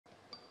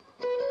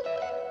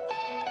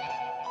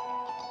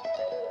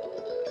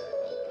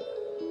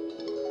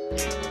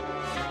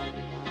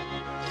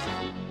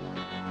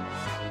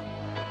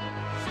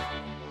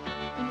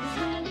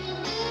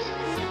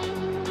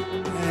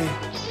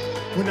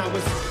When I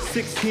was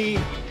 16,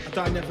 I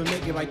thought I'd never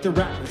make it like the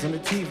rappers on the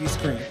TV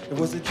screen. It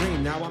was a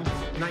dream, now I'm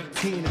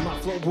 19 and my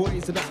flow boy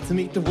is about to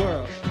meet the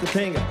world. The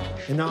banger,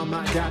 and all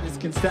my doubters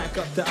can stack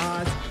up the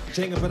odds.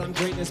 Jenga, but I'm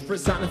greatness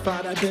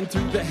personified. I've been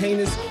through the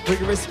heinous,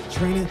 rigorous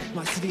training.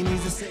 My city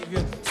needs a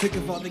savior. Sick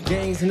of all the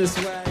games and this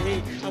way I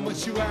hate. I'm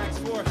what you asked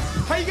for.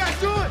 How you guys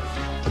doing?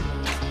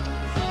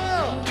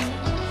 Oh.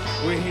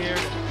 We're here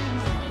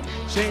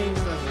to change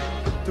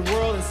the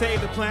world and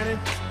save the planet.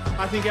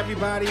 I think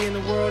everybody in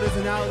the world is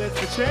an outlet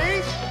for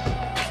change.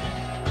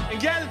 And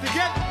gather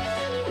together,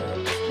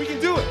 we can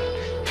do it.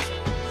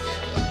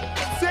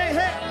 Say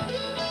hey.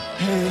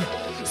 Hey,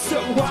 so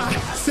I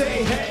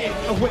say hey,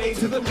 away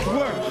to the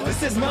world.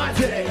 This is my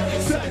day.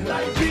 Something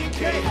like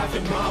BK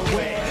having my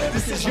way.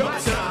 This is your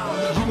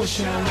time. You will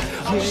shine,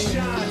 I will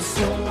shine.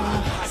 So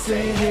I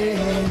say hey,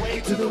 away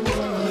to the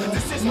world.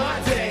 This is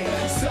my day.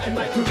 Something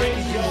like the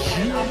radio,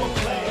 and I'ma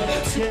play.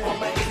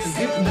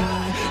 Good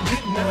night,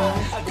 good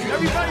night.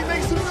 Everybody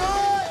make some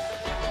noise.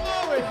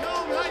 Glory,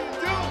 home, how you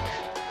doing?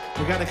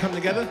 We gotta come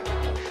together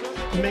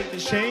to make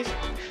this change.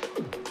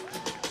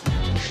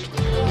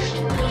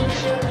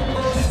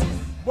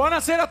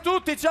 Buonasera a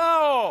tutti,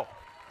 ciao!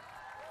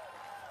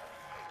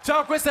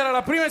 Ciao, questa era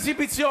la prima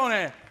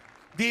esibizione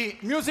di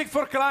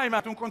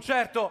MUSIC4CLIMATE, un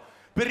concerto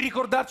per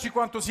ricordarci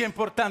quanto sia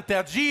importante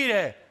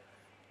agire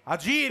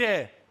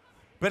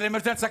per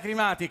l'emergenza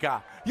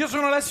climatica. Io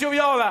sono Alessio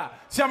Viola,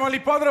 siamo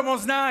all'Ippodromo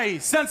SNAI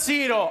San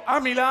Siro a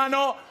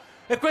Milano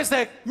e questa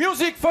è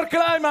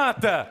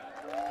MUSIC4CLIMATE.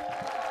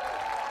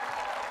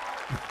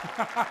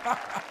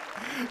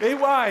 E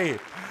why?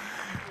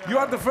 You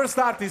are the first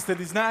artist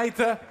this night.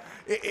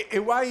 E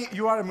why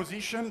you are a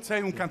musician?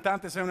 Sei un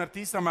cantante, sei un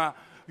artista, ma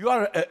you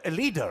are a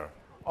leader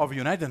of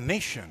United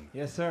Nations.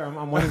 Yes, sir.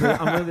 I'm one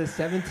of the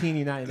 17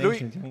 United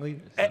Nations young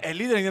leaders. È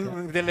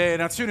leader delle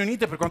Nazioni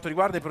Unite per quanto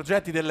riguarda i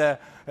progetti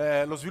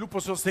dello sviluppo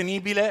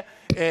sostenibile.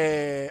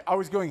 How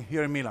is it going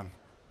here in Milan?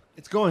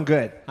 It's going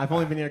good. I've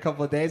only been here a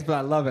couple of days, but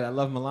I love it. I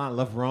love Milan. I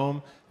love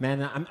Rome.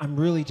 Man, I'm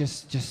really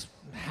just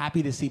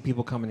happy to see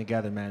people coming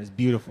together, man. It's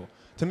beautiful.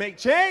 To make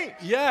change!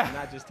 Yeah!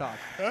 Not just talk.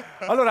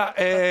 Allora,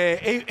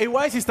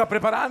 AY si sta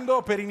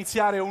preparando per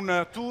iniziare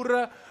un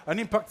tour, un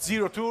Impact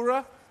Zero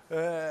Tour.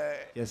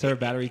 Yes, sir,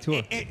 battery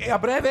tour. E a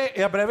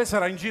breve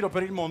sarà in giro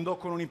per il mondo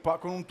con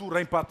un tour a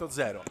impatto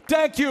zero.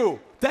 Thank you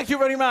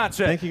very much.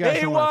 Thank you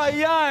guys so much. AY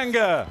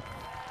Young.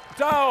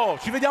 Ciao,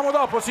 ci vediamo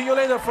dopo. See you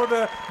later for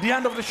the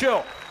end of the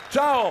show.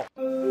 Ciao.